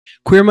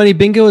Queer Money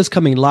Bingo is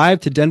coming live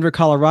to Denver,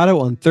 Colorado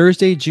on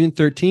Thursday, June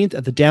 13th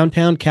at the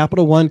downtown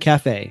Capital One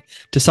Cafe.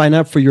 To sign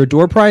up for your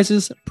door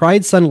prizes,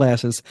 Pride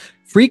sunglasses,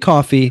 free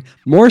coffee,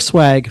 more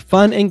swag,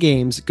 fun, and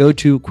games, go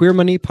to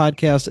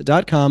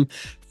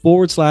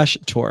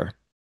queermoneypodcast.com/tour.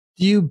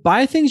 Do you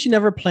buy things you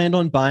never planned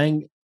on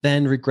buying,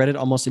 then regret it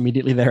almost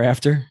immediately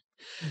thereafter?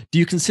 Do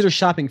you consider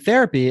shopping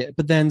therapy,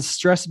 but then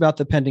stress about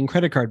the pending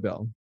credit card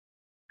bill?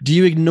 Do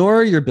you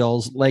ignore your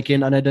bills like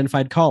an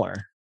unidentified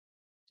caller?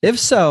 If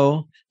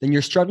so, then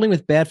you're struggling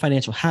with bad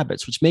financial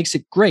habits, which makes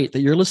it great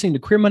that you're listening to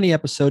Queer Money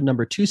episode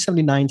number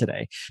 279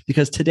 today,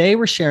 because today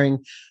we're sharing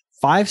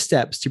 5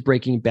 steps to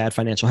breaking bad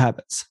financial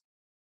habits.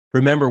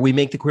 Remember, we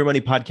make the Queer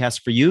Money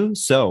podcast for you.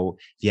 So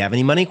if you have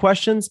any money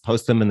questions,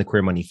 post them in the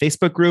Queer Money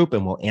Facebook group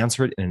and we'll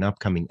answer it in an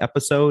upcoming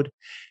episode.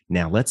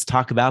 Now let's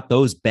talk about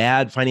those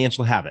bad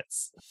financial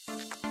habits.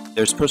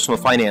 There's personal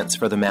finance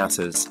for the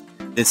masses.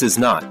 This is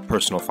not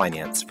personal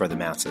finance for the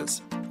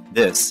masses.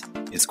 This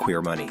is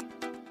Queer Money.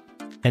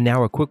 And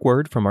now a quick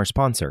word from our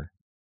sponsor.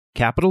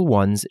 Capital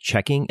One's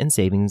checking and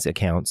savings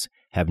accounts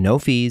have no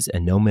fees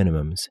and no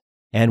minimums.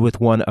 And with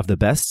one of the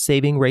best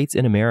saving rates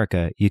in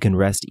America, you can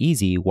rest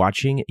easy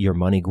watching your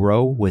money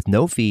grow with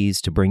no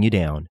fees to bring you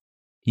down.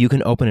 You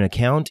can open an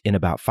account in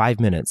about 5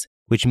 minutes,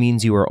 which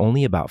means you are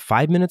only about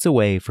 5 minutes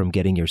away from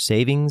getting your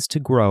savings to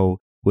grow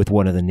with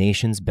one of the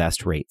nation's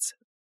best rates.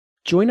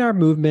 Join our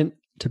movement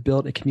to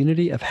build a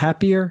community of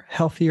happier,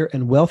 healthier,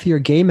 and wealthier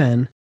gay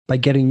men by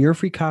getting your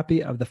free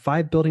copy of the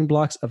 5 building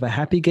blocks of a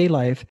happy gay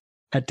life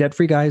at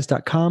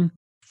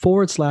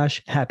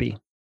debtfreeguys.com/happy.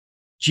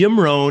 Jim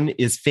Rohn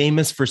is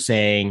famous for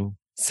saying,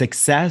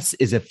 success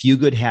is a few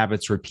good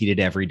habits repeated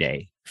every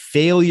day.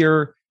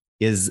 Failure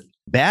is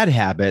bad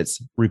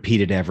habits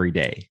repeated every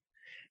day.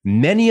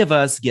 Many of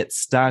us get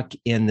stuck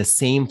in the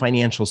same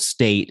financial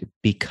state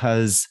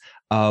because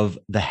of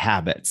the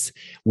habits.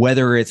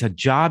 Whether it's a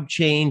job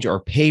change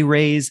or pay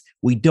raise,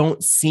 we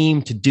don't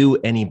seem to do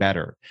any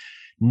better.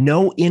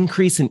 No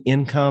increase in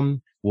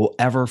income will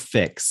ever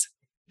fix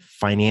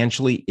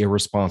financially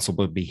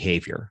irresponsible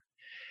behavior.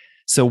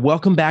 So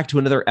welcome back to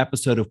another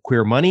episode of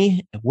Queer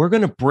Money. We're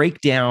going to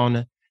break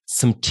down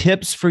some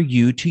tips for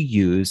you to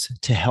use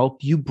to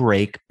help you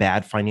break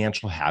bad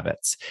financial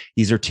habits.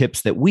 These are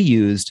tips that we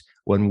used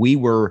when we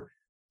were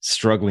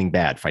struggling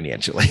bad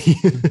financially.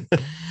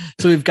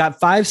 So we've got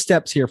 5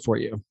 steps here for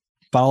you.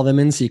 Follow them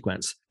in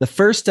sequence. The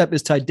first step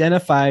is to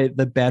identify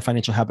the bad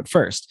financial habit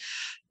first.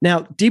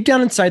 Now, deep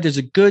down inside, there's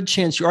a good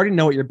chance you already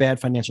know what your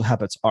bad financial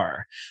habits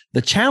are.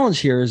 The challenge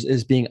here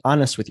is being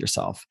honest with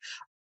yourself,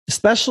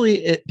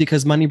 especially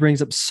because money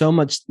brings up so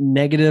much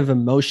negative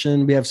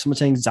emotion. We have so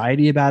much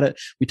anxiety about it.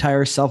 We tie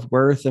our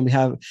self-worth and we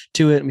have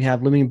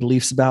limiting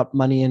beliefs about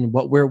money and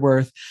what we're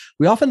worth.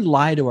 We often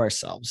lie to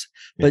ourselves,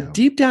 but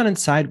deep down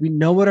inside, we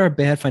know what our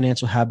bad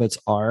financial habits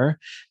are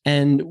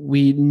and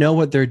we know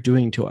what they're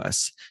doing to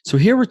us. So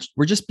here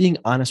we're just being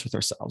honest with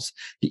ourselves.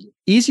 The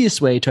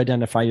easiest way to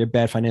identify your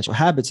bad financial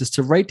habits is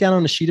to write down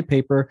on a sheet of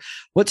paper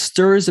what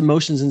stirs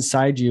emotions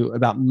inside you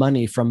about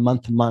money from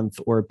month to month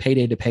or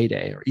payday to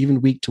payday or even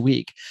week to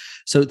week.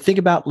 So think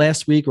about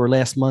last week or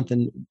last month,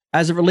 and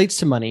as it relates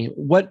to money,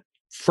 what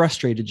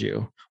frustrated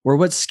you or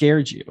what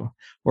scared you?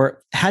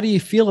 Or how do you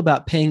feel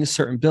about paying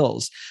certain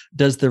bills?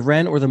 Does the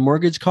rent or the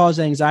mortgage cause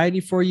anxiety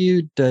for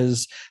you?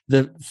 Does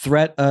the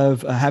threat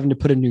of having to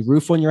put a new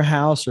roof on your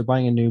house or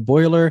buying a new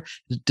boiler,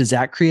 does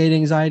that create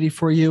anxiety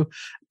for you?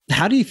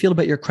 How do you feel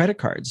about your credit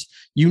cards?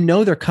 You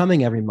know they're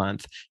coming every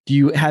month. Do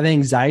you have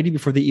anxiety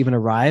before they even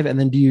arrive? And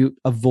then do you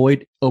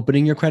avoid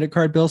opening your credit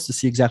card bills to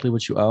see exactly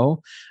what you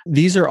owe?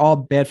 These are all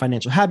bad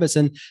financial habits.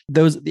 And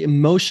the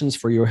emotions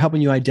for you are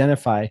helping you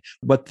identify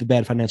what the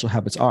bad financial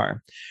habits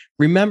are.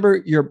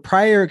 Remember your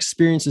prior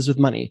experiences with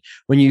money.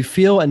 When you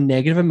feel a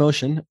negative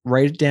emotion,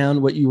 write it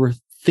down, what you were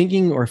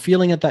thinking or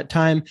feeling at that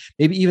time,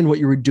 maybe even what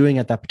you were doing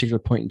at that particular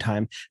point in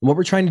time. And what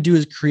we're trying to do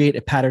is create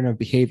a pattern of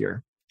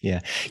behavior.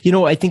 Yeah.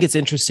 I think it's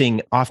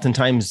interesting.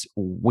 Oftentimes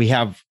we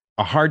have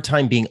a hard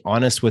time being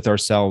honest with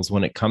ourselves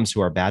when it comes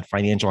to our bad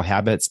financial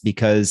habits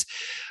because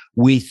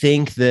we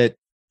think that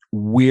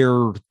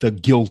we're the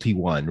guilty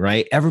one,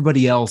 right?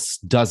 Everybody else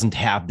doesn't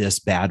have this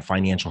bad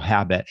financial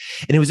habit.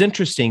 And it was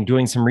interesting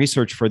doing some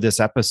research for this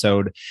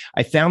episode.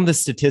 I found the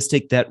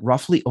statistic that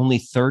roughly only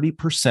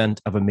 30%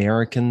 of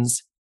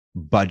Americans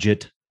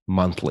budget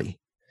monthly.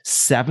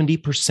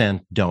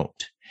 70%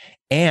 don't.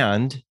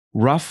 And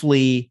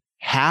roughly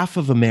half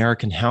of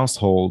American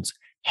households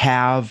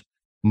have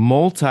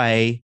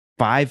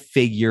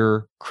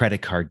multi-5-figure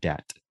credit card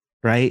debt,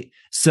 right?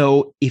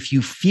 So if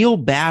you feel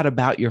bad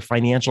about your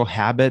financial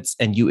habits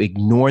and you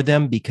ignore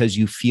them because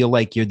you feel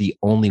like you're the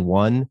only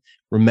one,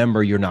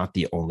 remember you're not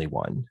the only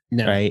one,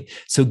 right?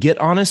 So get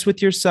honest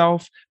with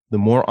yourself. The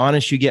more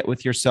honest you get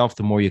with yourself,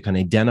 the more you can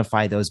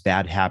identify those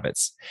bad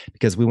habits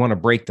because we want to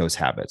break those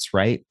habits,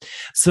 right?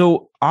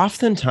 So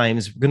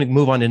oftentimes, we're going to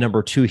move on to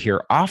number 2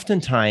 here.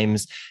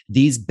 Oftentimes,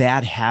 these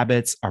bad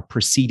habits are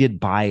preceded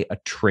by a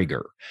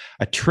trigger.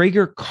 A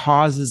trigger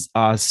causes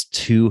us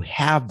to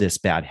have this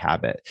bad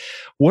habit.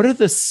 What are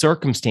the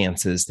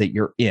circumstances that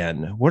you're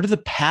in? What are the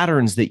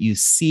patterns that you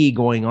see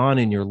going on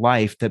in your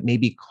life that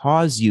maybe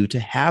cause you to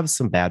have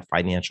some bad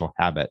financial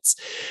habits?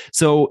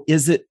 So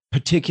is it a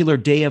particular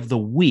day of the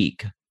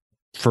week?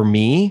 For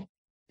me,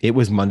 it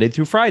was Monday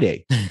through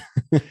Friday.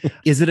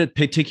 Is it a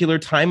particular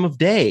time of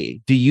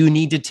day? Do you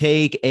need to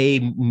take a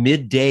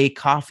midday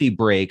coffee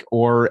break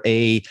or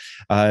a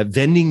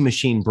vending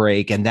machine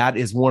break? And that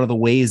is one of the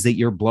ways that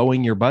you're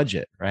blowing your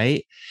budget,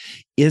 right?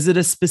 Is it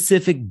a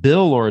specific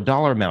bill or a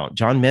dollar amount?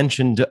 John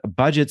mentioned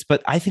budgets,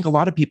 but I think a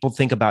lot of people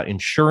think about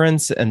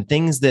insurance and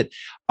things that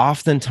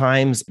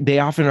oftentimes they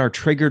often are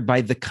triggered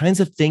by the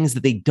kinds of things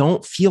that they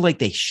don't feel like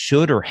they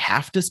should or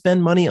have to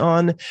spend money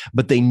on,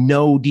 but they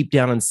know deep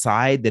down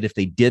inside that if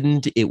they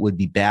didn't, it would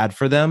be bad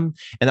for them.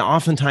 And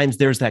oftentimes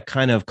there's that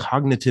kind of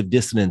cognitive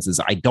dissonance is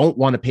I don't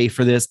want to pay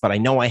for this, but I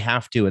know I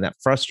have to, and that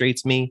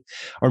frustrates me.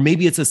 Or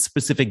maybe it's a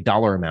specific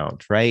dollar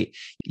amount, right?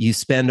 You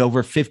spend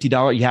over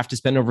 $50, you have to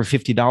spend over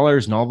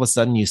 $50, and all of a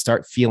sudden you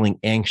start feeling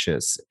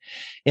anxious.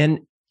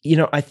 And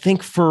I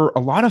think for a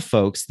lot of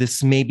folks,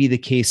 this may be the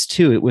case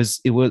too. It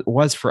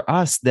was for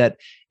us that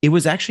it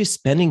was actually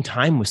spending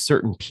time with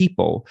certain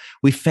people.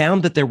 We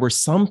found that there were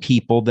some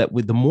people that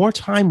with the more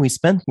time we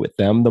spent with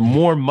them, the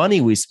more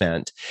money we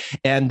spent.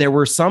 And there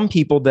were some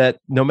people that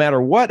no matter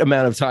what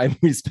amount of time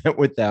we spent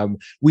with them,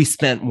 we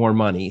spent more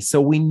money. So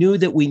we knew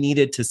that we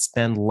needed to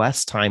spend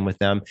less time with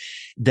them,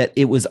 that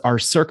it was our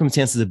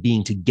circumstances of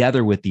being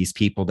together with these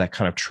people that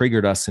kind of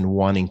triggered us in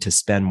wanting to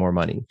spend more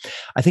money.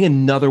 I think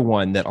another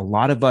one that a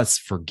lot of us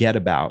forget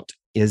about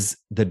is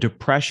the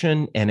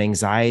depression and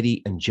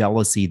anxiety and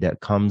jealousy that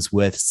comes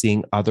with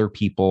seeing other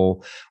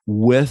people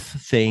with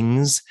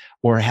things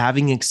or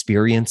having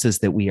experiences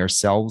that we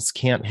ourselves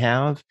can't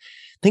have.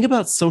 Think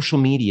about social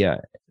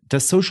media.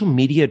 Does social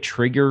media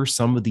trigger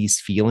some of these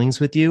feelings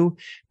with you?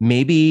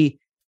 Maybe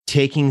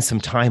taking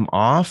some time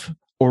off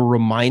or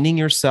reminding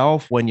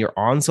yourself when you're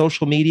on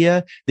social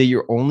media that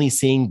you're only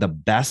seeing the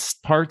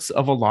best parts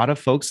of a lot of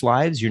folks'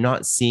 lives. You're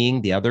not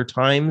seeing the other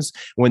times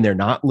when they're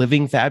not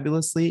living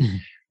fabulously. Mm-hmm.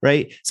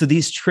 Right? So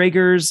these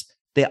triggers,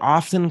 they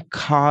often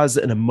cause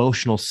an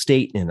emotional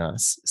state in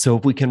us. So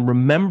if we can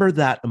remember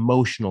that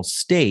emotional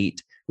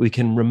state, we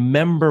can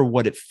remember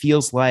what it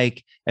feels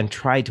like and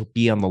try to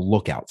be on the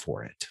lookout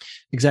for it.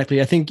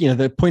 Exactly. I think,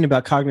 the point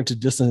about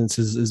cognitive dissonance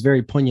is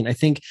very poignant. I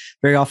think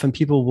very often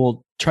people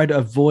will try to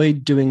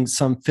avoid doing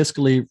some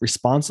fiscally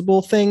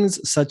responsible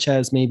things, such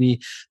as maybe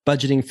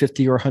budgeting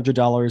 $50 or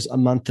 $100 a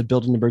month to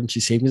build an emergency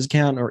savings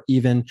account, or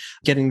even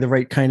getting the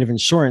right kind of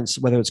insurance,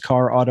 whether it's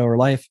car, auto, or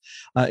life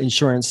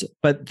insurance.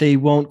 But they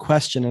won't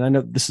question, and I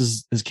know this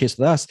is the case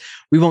with us,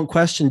 we won't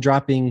question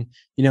dropping,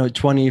 $20,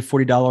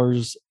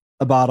 $40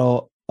 a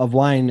bottle of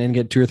wine and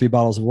get 2 or 3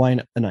 bottles of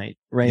wine a night,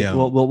 right? Yeah.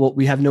 Well,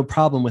 we have no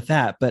problem with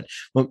that. But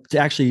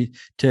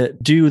to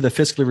do the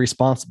fiscally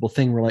responsible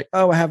thing, we're like,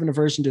 oh, I have an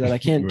aversion to that. I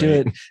can't do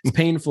it. It's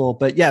painful.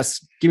 But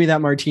yes, give me that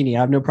martini.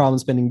 I have no problem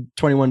spending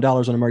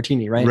 $21 on a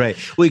martini, right?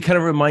 Right. Well, it kind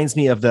of reminds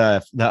me of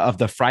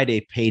the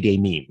Friday payday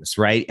memes,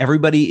 right?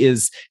 Everybody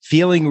is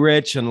feeling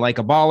rich and like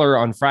a baller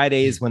on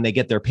Fridays when they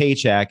get their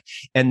paycheck.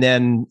 And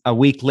then a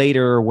week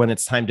later, when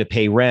it's time to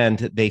pay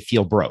rent, they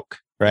feel broke.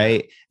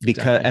 Right.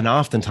 And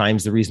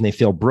oftentimes the reason they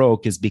feel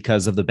broke is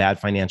because of the bad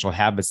financial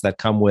habits that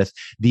come with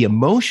the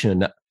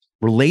emotion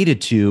related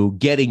to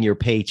getting your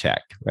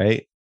paycheck.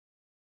 Right.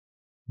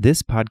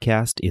 This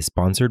podcast is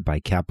sponsored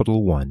by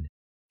Capital One.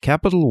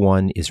 Capital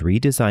One is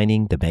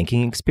redesigning the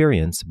banking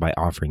experience by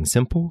offering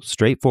simple,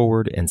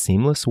 straightforward, and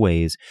seamless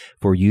ways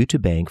for you to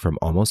bank from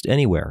almost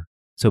anywhere.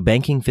 So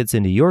banking fits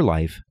into your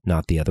life,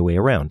 not the other way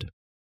around.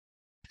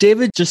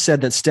 David just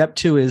said that step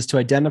 2 is to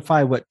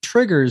identify what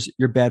triggers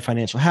your bad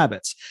financial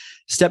habits.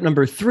 Step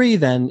number 3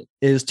 then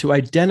is to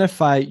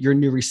identify your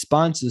new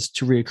responses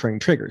to recurring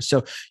triggers.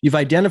 So you've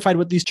identified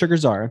what these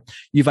triggers are.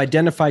 You've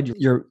identified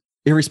your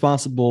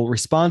irresponsible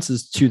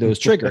responses to those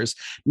triggers.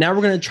 Now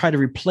we're going to try to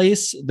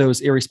replace those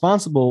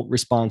irresponsible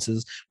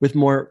responses with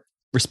more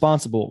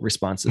responsible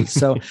responses.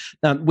 So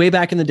way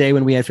back in the day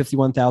when we had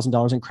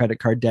 $51,000 in credit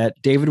card debt,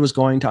 David was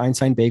going to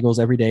Einstein Bagels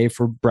every day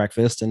for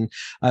breakfast and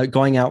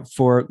going out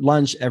for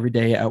lunch every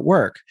day at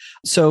work.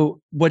 So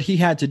what he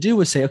had to do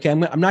was say, okay, I'm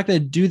not going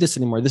to do this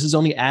anymore. This is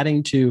only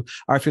adding to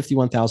our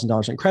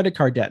 $51,000 in credit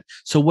card debt.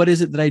 So what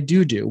is it that I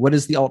do? What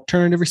is the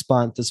alternative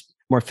response that's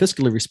more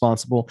fiscally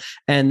responsible,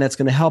 and that's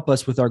going to help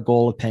us with our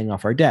goal of paying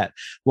off our debt?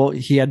 Well,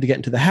 he had to get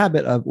into the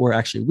habit of, or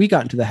actually we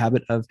got into the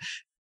habit of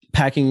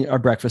packing our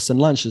breakfasts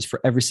and lunches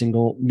for every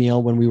single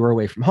meal when we were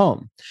away from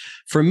home.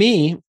 For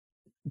me,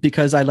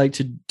 because I like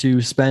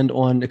to spend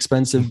on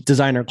expensive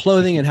designer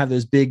clothing and have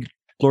those big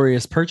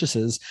glorious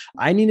purchases,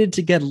 I needed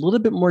to get a little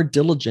bit more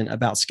diligent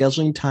about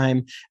scheduling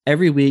time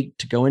every week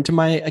to go into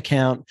my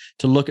account,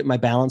 to look at my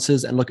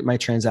balances and look at my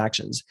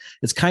transactions.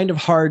 It's kind of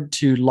hard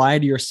to lie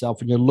to yourself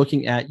when you're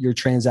looking at your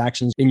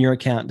transactions in your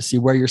account to see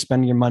where you're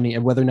spending your money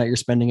and whether or not you're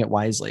spending it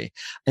wisely.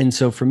 And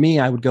so for me,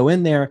 I would go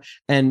in there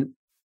and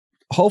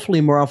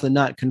hopefully more often than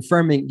not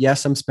confirming,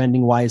 yes, I'm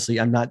spending wisely.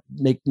 I'm not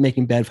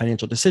making bad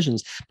financial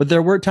decisions. But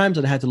there were times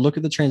that I had to look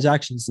at the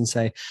transactions and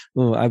say,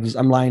 oh,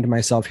 I'm lying to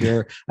myself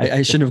here.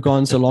 I shouldn't have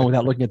gone so long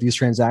without looking at these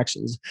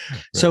transactions.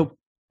 Right. So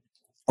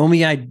when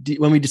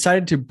we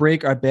decided to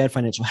break our bad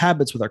financial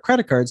habits with our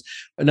credit cards,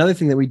 another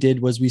thing that we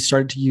did was we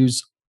started to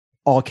use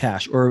all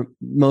cash or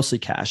mostly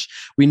cash.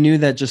 We knew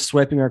that just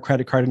swiping our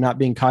credit card and not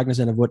being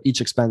cognizant of what each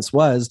expense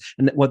was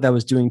and what that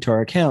was doing to our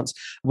accounts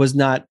was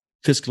not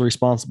fiscally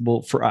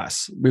responsible for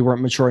us. We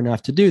weren't mature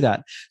enough to do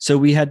that. So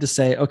we had to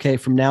say, okay,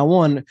 from now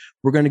on,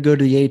 we're going to go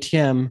to the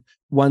ATM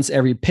once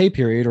every pay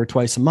period or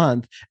twice a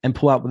month and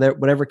pull out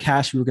whatever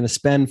cash we were going to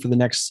spend for the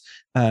next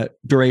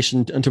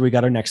duration until we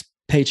got our next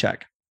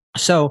paycheck.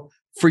 So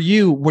for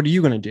you, what are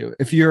you going to do?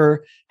 If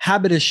your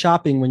habit is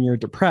shopping when you're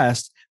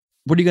depressed,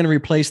 what are you going to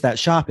replace that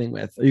shopping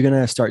with? Are you going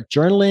to start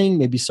journaling,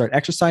 maybe start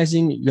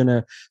exercising? You're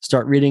going to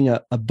start reading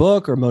a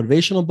book or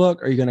motivational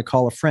book? Or are you going to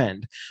call a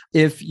friend?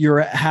 If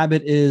your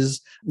habit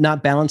is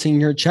not balancing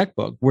your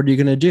checkbook, what are you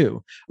going to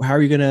do? How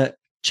are you going to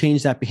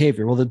change that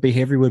behavior? Well, the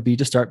behavior would be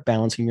to start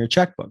balancing your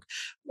checkbook.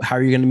 How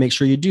are you going to make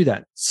sure you do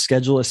that?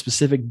 Schedule a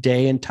specific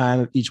day and time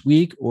of each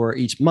week or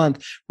each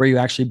month where you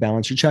actually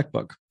balance your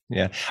checkbook.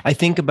 Yeah. I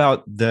think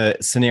about the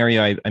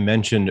scenario I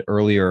mentioned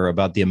earlier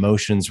about the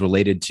emotions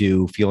related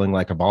to feeling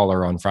like a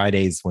baller on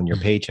Fridays when your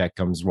paycheck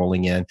comes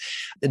rolling in.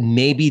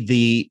 Maybe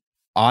the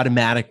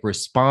automatic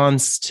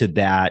response to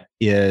that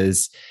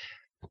is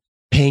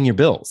paying your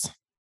bills,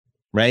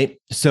 right?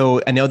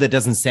 So I know that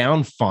doesn't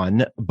sound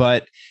fun,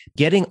 but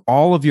getting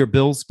all of your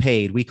bills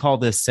paid, we call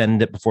this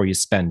send it before you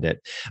spend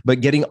it,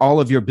 but getting all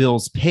of your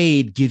bills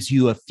paid gives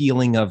you a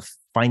feeling of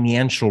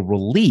financial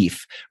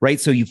relief, right?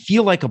 So you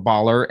feel like a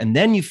baller and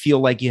then you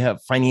feel like you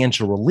have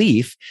financial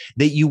relief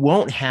that you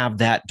won't have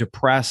that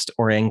depressed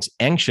or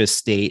anxious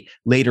state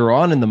later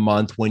on in the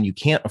month when you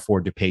can't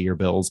afford to pay your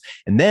bills.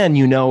 And then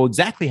you know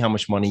exactly how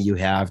much money you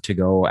have to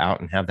go out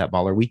and have that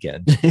baller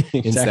weekend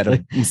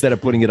Exactly. instead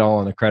of putting it all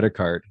on a credit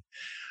card.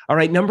 All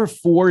right. Number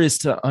 4 is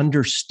to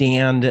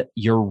understand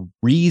your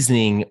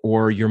reasoning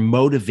or your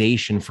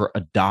motivation for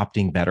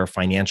adopting better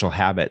financial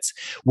habits.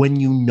 When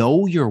you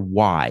know your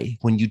why,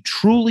 when you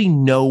truly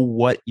know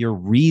what your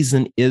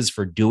reason is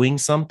for doing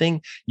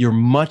something, you're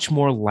much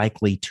more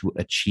likely to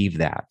achieve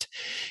that.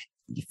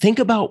 Think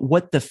about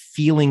what the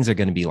feelings are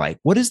going to be like.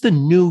 What is the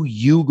new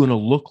you going to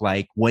look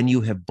like when you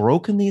have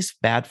broken these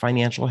bad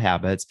financial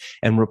habits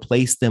and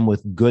replaced them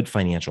with good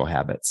financial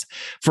habits?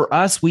 For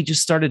us, we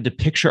just started to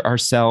picture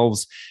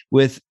ourselves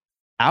without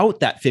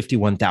that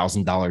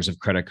 $51,000 of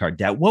credit card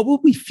debt. What would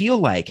we feel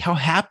like? How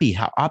happy,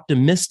 how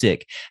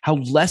optimistic, how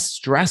less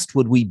stressed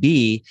would we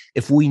be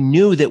if we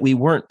knew that we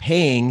weren't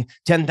paying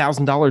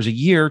 $10,000 a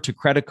year to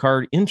credit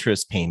card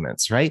interest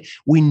payments, right?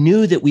 We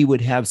knew that we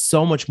would have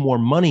so much more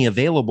money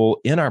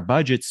available in our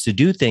budgets to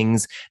do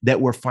things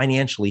that were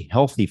financially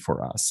healthy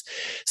for us.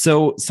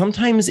 So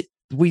sometimes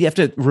we have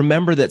to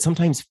remember that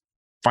sometimes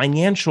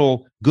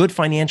good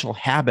financial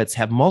habits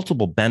have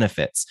multiple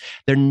benefits.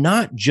 They're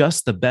not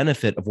just the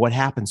benefit of what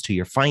happens to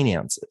your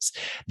finances.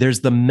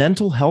 There's the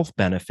mental health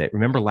benefit.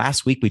 Remember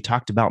last week we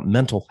talked about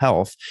mental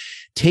health.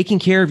 Taking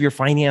care of your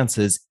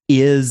finances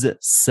is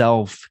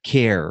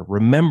self-care.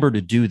 Remember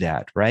to do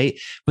that, right?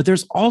 But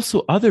there's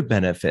also other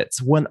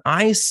benefits. When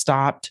I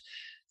stopped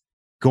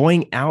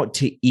going out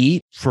to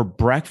eat for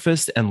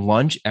breakfast and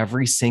lunch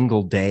every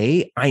single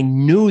day, I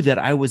knew that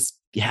I was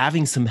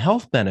having some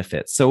health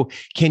benefits. So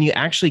can you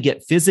actually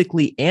get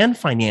physically and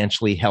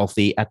financially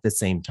healthy at the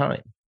same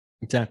time?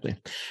 Exactly.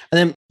 And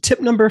then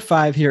tip number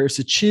 5 here is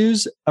to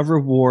choose a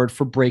reward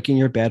for breaking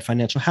your bad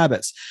financial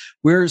habits.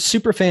 We're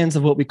super fans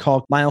of what we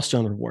call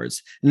milestone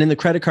rewards. And in the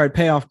credit card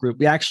payoff group,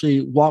 we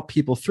actually walk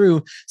people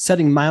through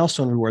setting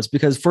milestone rewards.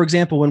 Because, for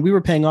example, when we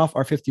were paying off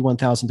our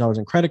 $51,000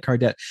 in credit card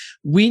debt,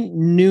 we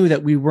knew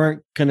that we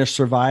weren't going to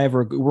survive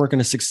or we weren't going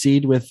to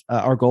succeed with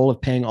our goal of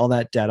paying all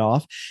that debt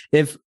off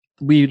if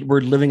we were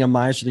living a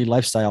miserly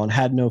lifestyle and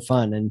had no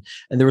fun. And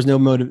there was no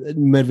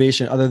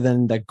motivation other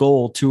than that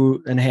goal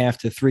 2.5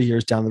 to 3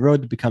 years down the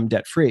road to become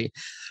debt free.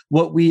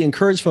 What we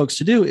encourage folks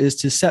to do is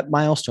to set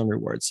milestone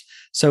rewards.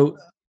 So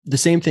the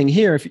same thing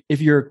here,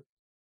 if you're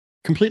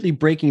completely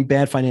breaking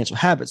bad financial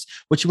habits,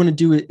 what you want to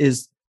do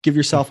is give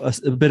yourself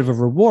a bit of a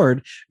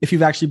reward if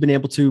you've actually been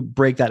able to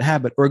break that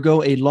habit or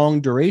go a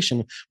long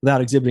duration without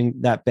exhibiting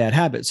that bad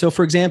habit. So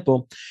for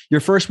example, your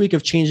first week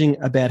of changing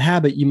a bad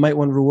habit, you might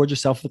want to reward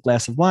yourself with a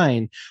glass of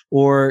wine,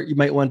 or you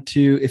might want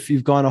to, if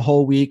you've gone a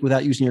whole week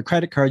without using your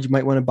credit card, you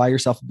might want to buy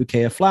yourself a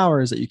bouquet of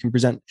flowers that you can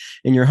present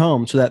in your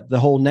home so that the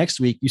whole next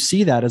week you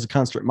see that as a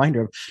constant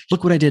reminder of,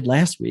 look what I did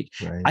last week.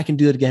 Right. I can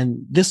do it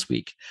again this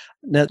week.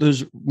 Now,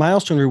 those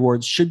milestone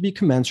rewards should be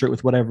commensurate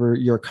with whatever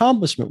your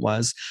accomplishment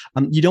was.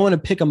 You don't want to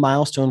pick a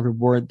milestone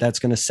reward that's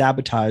going to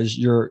sabotage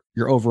your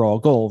overall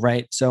goal,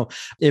 right? So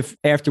if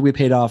after we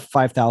paid off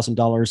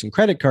 $5,000 in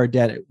credit card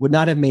debt, it would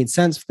not have made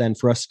sense then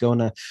for us to go on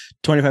a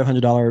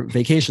 $2,500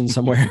 vacation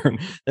somewhere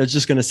that's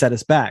just going to set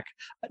us back.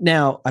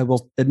 Now, I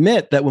will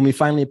admit that when we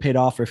finally paid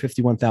off our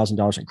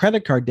 $51,000 in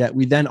credit card debt,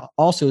 we then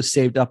also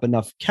saved up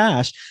enough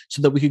cash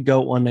so that we could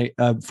go on a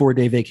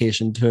 4-day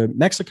vacation to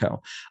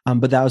Mexico.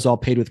 But that was all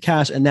paid with cash.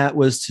 And that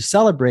was to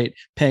celebrate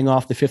paying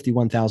off the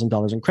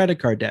 $51,000 in credit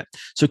card debt.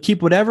 So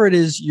keep whatever it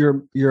is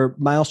your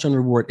milestone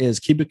reward is,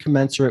 keep it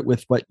commensurate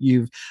with what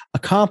you've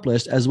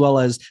accomplished, as well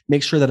as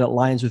make sure that it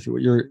aligns with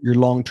what your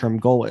long-term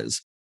goal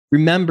is.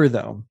 Remember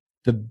though,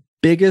 the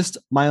biggest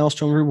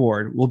milestone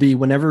reward will be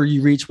whenever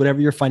you reach whatever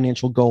your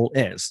financial goal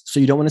is. So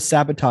you don't want to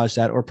sabotage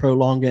that or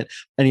prolong it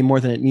any more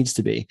than it needs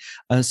to be.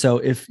 So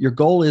if your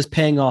goal is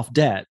paying off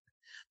debt,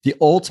 the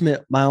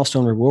ultimate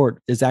milestone reward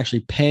is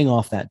actually paying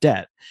off that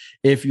debt.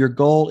 If your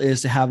goal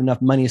is to have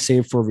enough money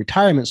saved for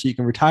retirement so you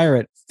can retire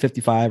at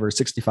 55 or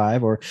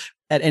 65 or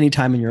at any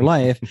time in your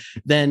life,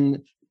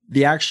 then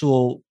the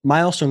actual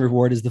milestone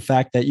reward is the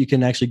fact that you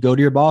can actually go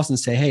to your boss and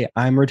say, hey,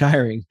 I'm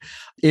retiring.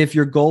 If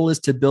your goal is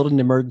to build an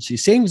emergency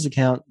savings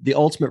account, the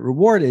ultimate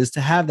reward is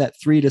to have that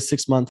 3 to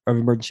 6 months of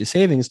emergency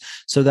savings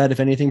so that if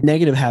anything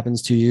negative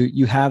happens to you,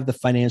 you have the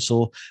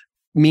financial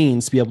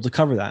means to be able to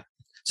cover that.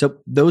 So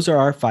those are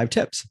our 5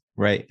 tips.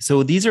 Right.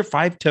 So these are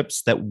 5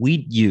 tips that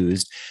we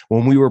used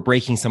when we were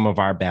breaking some of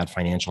our bad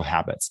financial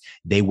habits.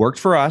 They worked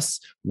for us.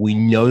 We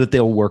know that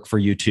they'll work for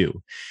you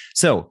too.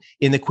 So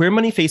in the Queer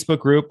Money Facebook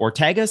group, or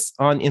tag us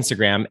on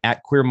Instagram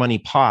at Queer Money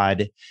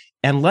Pod,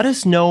 and let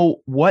us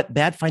know what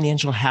bad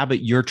financial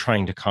habit you're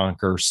trying to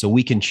conquer so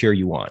we can cheer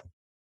you on.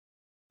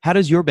 How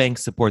does your bank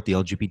support the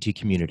LGBT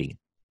community?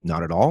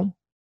 Not at all?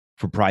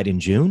 For Pride in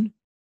June?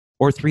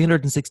 Or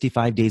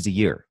 365 days a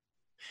year?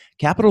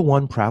 Capital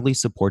One proudly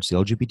supports the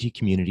LGBT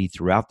community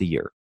throughout the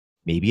year.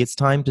 Maybe it's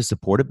time to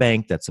support a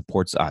bank that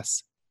supports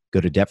us. Go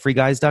to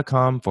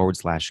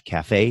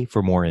debtfreeguys.com/cafe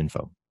for more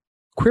info.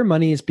 Queer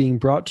Money is being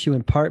brought to you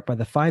in part by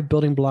the 5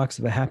 building blocks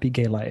of a happy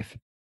gay life.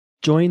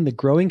 Join the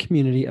growing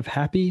community of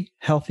happy,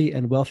 healthy,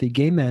 and wealthy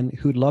gay men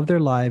who love their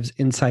lives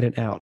inside and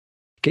out.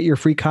 Get your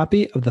free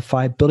copy of the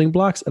 5 building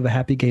blocks of a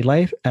happy gay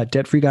life at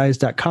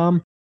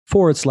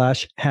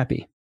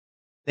debtfreeguys.com/happy.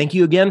 Thank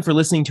you again for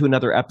listening to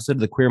another episode of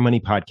the Queer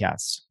Money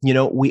Podcast. You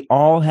know, we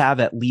all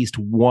have at least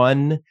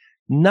one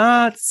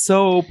not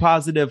so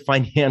positive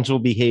financial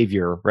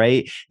behavior,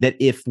 right? That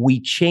if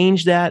we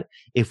change that,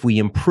 if we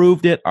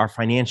improved it, our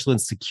financial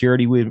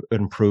insecurity would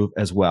improve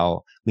as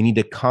well. We need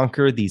to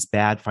conquer these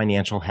bad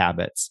financial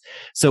habits.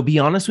 So be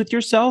honest with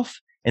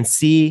yourself and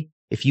see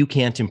if you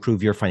can't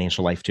improve your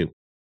financial life too.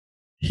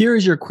 Here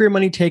is your Queer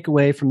Money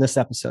takeaway from this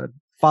episode.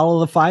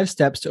 Follow the 5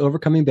 steps to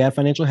overcoming bad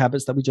financial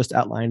habits that we just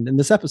outlined in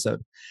this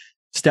episode.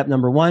 Step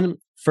number 1,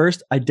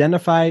 first,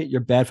 identify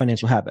your bad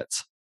financial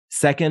habits.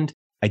 Second,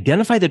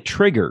 identify the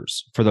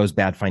triggers for those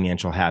bad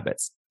financial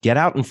habits. Get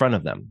out in front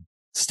of them.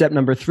 Step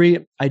number 3,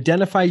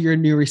 identify your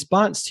new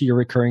response to your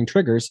recurring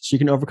triggers so you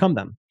can overcome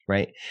them.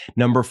 Right.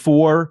 Number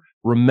 4,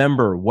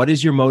 remember, what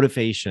is your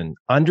motivation?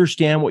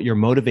 Understand what your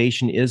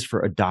motivation is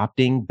for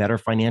adopting better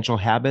financial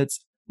habits.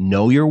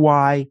 Know your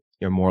why.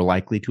 You're more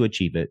likely to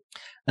achieve it.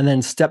 And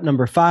then step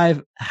number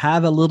 5,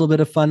 have a little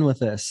bit of fun with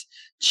this.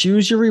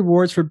 Choose your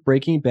rewards for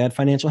breaking bad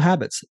financial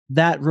habits.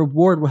 That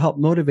reward will help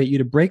motivate you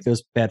to break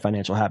those bad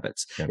financial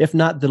habits, if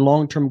not the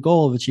long-term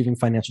goal of achieving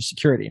financial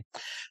security.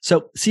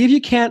 So see if you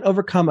can't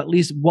overcome at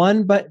least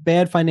one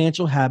bad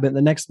financial habit in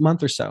the next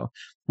month or so.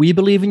 We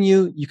believe in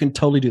you. You can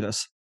totally do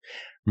this.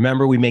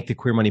 Remember, we make the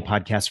Queer Money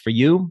Podcast for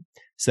you.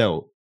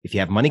 So if you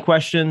have money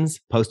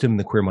questions, post them in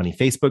the Queer Money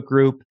Facebook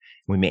group.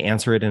 We may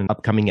answer it in an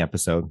upcoming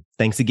episode.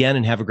 Thanks again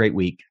and have a great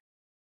week.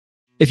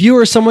 If you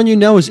or someone you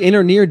know is in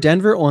or near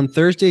Denver on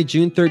Thursday,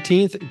 June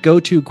 13th, go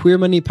to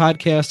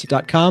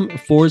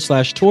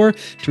queermoneypodcast.com/tour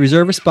to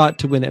reserve a spot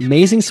to win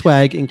amazing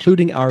swag,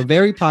 including our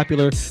very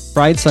popular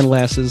Pride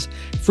sunglasses,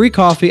 free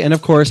coffee, and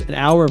of course, an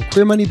hour of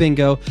Queer Money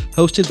Bingo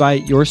hosted by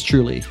yours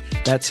truly.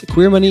 That's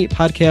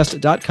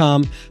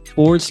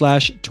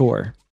queermoneypodcast.com/tour.